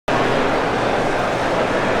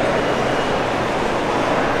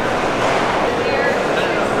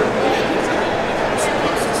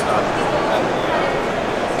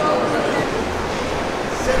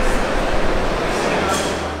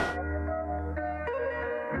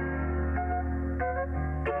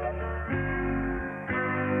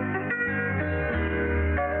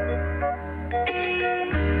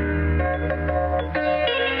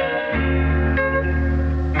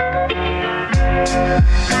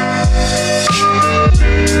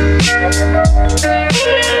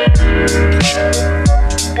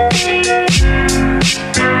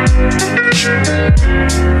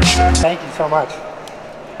so much.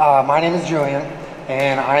 My name is Julien,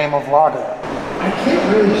 and I am a vlogger. I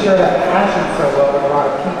can't really share that passion so well with a lot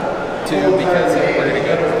of people. Too, because we're going to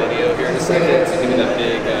go to the video here in a second, so give me that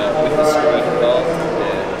big with the screen involved.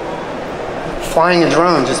 Yeah. Flying a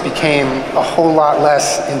drone just became a whole lot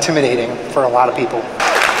less intimidating for a lot of people.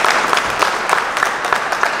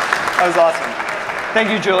 That was awesome. Thank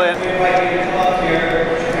you, Julien.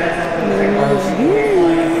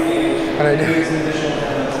 What did I do?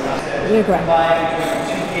 You're great.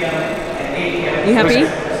 You happy?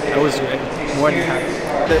 That was great. More than happy.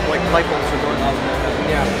 The light bulbs were going off.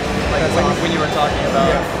 Yeah. Like when you were talking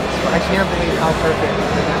about. Yeah. I can't believe how perfect.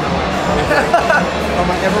 Oh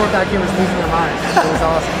my! Everyone back here was losing their minds. It was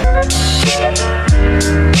awesome.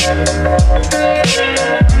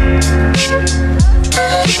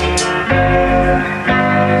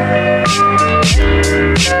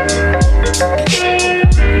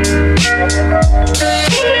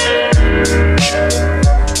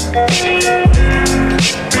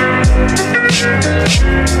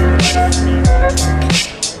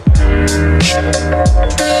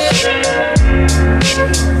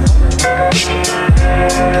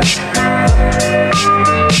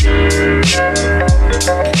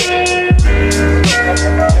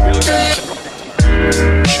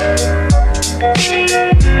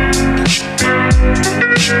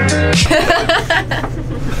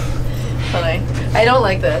 Funny. I don't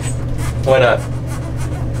like this. Why not?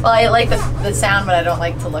 Well, I like the sound, but I don't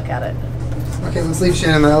like to look at it. Okay, let's leave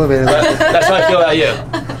Shannon in the elevator. That's how I feel about you.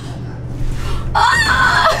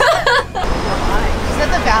 She said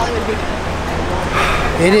the valley would be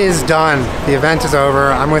good. It is done. The event is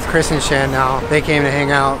over. I'm with Chris and Shan now. They came to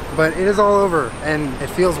hang out, but it is all over and it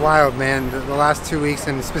feels wild, man. The last 2 weeks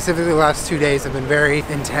and specifically the last 2 days have been very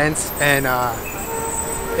intense, and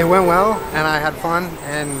it went well and I had fun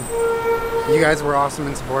and you guys were awesome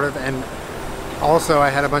and supportive, and also I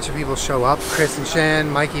had a bunch of people show up. Chris and Shan,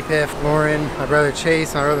 Mikey Piff, Lauren, my brother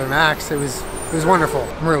Chase, my brother Max. It was wonderful.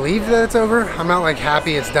 I'm relieved that it's over. I'm not like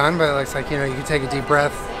happy it's done, but it's like, you know, you can take a deep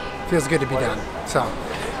breath. It feels good to be done. So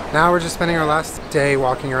now we're just spending our last day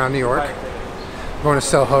walking around New York. We're going to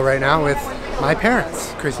Soho right now with my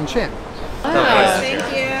parents, Chris and Shan. Oh, thank you.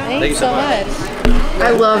 Thank you so much. I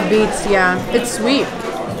love beets, yeah. It's sweet.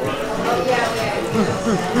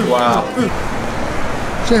 Wow.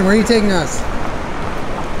 Shan, where are you taking us?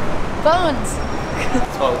 Bones.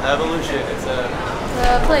 It's called Evolution. It's a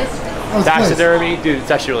Place. Oh, it's taxidermy. Dude,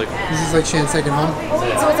 it's actually really cool. This is like Shan's second home.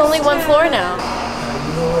 So it's only one floor now.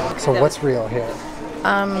 So what's real here?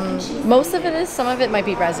 Most of it is. Some of it might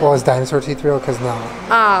be resin. Well, is dinosaur teeth real? Because no.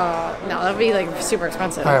 Oh, no, that would be like super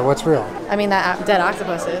expensive. All right, what's real? I mean, that dead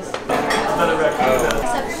octopus is.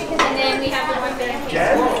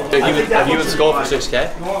 Have you in skull for 6K?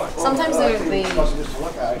 Sometimes they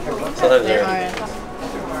are.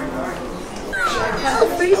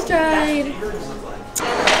 Freeze dried.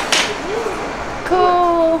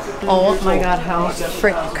 Cool. Oh my god, how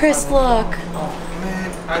frick Chris, look.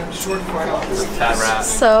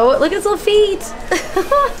 So look at his little feet.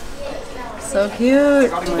 So cute.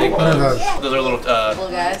 Big bugs. Those are little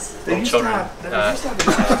guys. little children.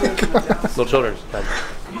 Little children.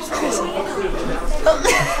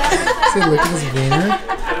 See, look at this wiener.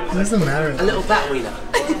 What does it matter? A little bat wiener.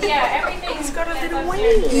 Yeah, everything's got a little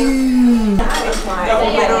wing.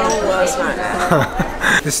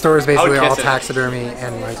 This store is basically all taxidermy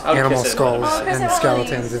and like animal skulls and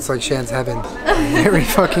skeletons. It's like Shan's heaven. Very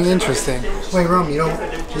fucking interesting. Wait, Rome, you don't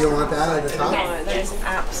want that at the top? No, there's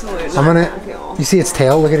absolutely. You see its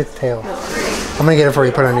tail? Look at its tail. I'm gonna get it for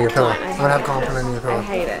you. Put it under your pillow. I'm gonna have Colin put it under your pillow. I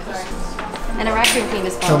hate it. And a raccoon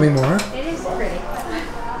penis ball. Tell me more. It is pretty.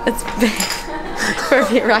 It's big.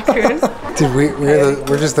 Perfect raccoon. Dude,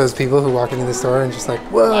 we're just those people who walk into the store and just like,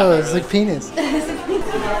 whoa, it's like penis. Can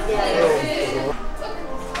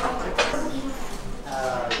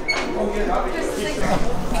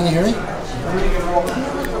you hear me?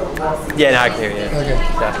 Yeah, now I can hear you. Okay.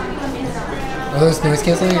 Yeah. Are those noise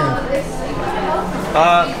canceling or?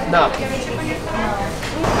 No.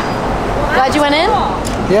 Glad you went in?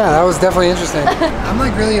 Yeah, that was definitely interesting. I'm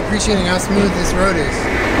like really appreciating how smooth this road is.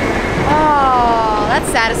 Oh, that's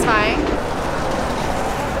satisfying.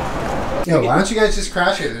 Yo, why don't you guys just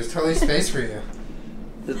crash here? There's totally space for you.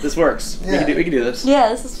 This works. Yeah. We can do this. Yeah,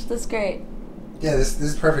 this is great. Yeah, this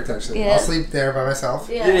is perfect actually. Yeah. I'll sleep there by myself.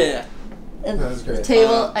 Yeah. And That was great.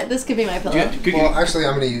 table. This could be my pillow. Well, actually,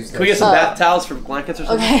 I'm gonna use this. Can we get some bath towels for blankets or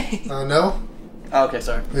something? Okay. No? Oh, okay,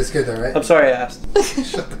 sorry. It's good though, right? I'm sorry I asked.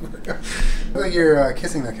 Shut the fuck up. I feel like you're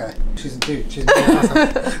kissing that guy. She's a dude. She's awesome.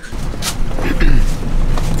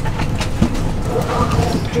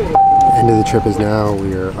 End of the trip is now.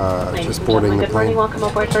 We are just boarding the Good morning, plane. welcome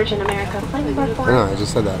aboard Virgin America Flight number I know, I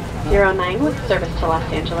just said that. 09 with service to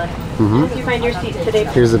Los Angeles. As you find your seats today,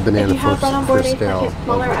 Here's a banana if you have brought on for board a scale second of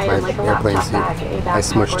smaller my item like a airplane laptop seat. bag, a I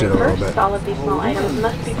backpack, smushed or it a little purse, bit. all of these small items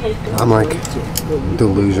must be placed in. I'm like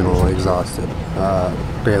delusional, exhausted.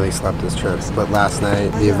 Barely slept this trip. But last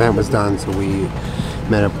night the event was done, so we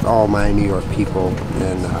met up all my New York people,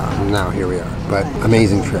 and now here we are. But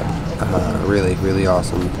amazing trip. Really, really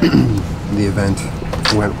awesome. The event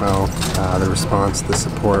went well. The response, the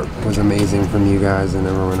support was amazing from you guys and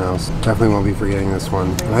everyone else. Definitely won't be forgetting this one.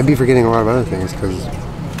 And I'd be forgetting a lot of other things because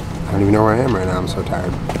I don't even know where I am right now. I'm so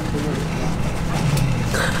tired.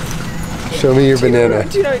 Show me your banana.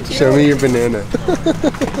 Show me your banana.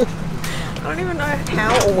 I don't even know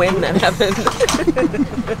how or when that happened.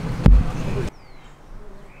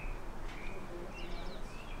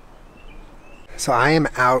 So I am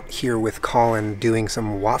out here with Colin doing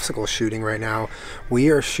some Wafsicle shooting right now. We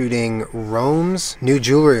are shooting Rome's new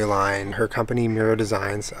jewelry line, her company Miro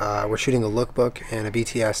Designs. We're shooting a lookbook and a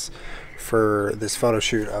BTS for this photo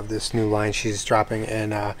shoot of this new line she's dropping.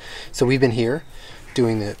 And so we've been here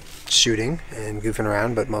doing the shooting and goofing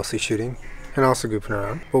around, but mostly shooting and also goofing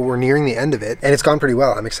around. But we're nearing the end of it, and it's gone pretty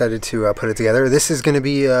well. I'm excited to put it together. This is going to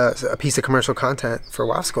be a piece of commercial content for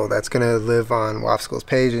Wafsicle that's going to live on Wafsicle's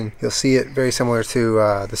page, and you'll see it very similar to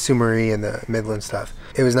the Sumery and the Midland stuff.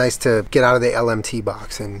 It was nice to get out of the LMT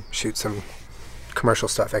box and shoot some commercial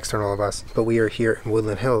stuff external of us. But we are here in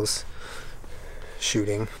Woodland Hills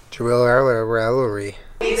shooting jewelry.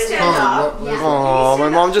 Oh, my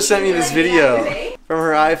mom just sent me this video from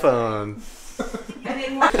her iPhone.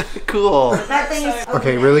 Cool.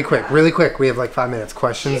 Okay, really quick. We have like 5 minutes.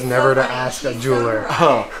 Questions never to ask a jeweler.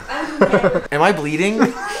 Oh. Am I bleeding?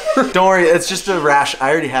 Don't worry, it's just a rash.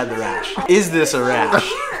 I already had the rash. Is this a rash?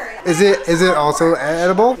 Is it also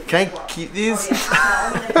edible? Can I keep these?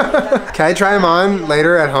 Can I try them on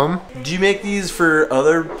later at home? Do you make these for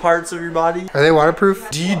other parts of your body? Are they waterproof?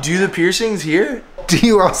 Do you do the piercings here? Do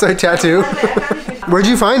you also tattoo? Where'd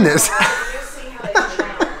you find this?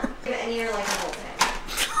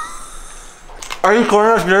 Are you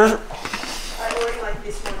calling us this? I already like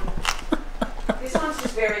this one. This one's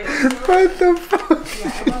just very nice. What the fuck?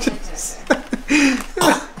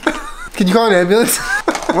 Can you call an ambulance?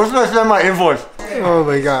 Where's gonna send my invoice? Oh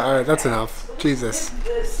my god, alright, that's enough. Jesus.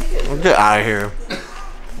 We'll get out of here.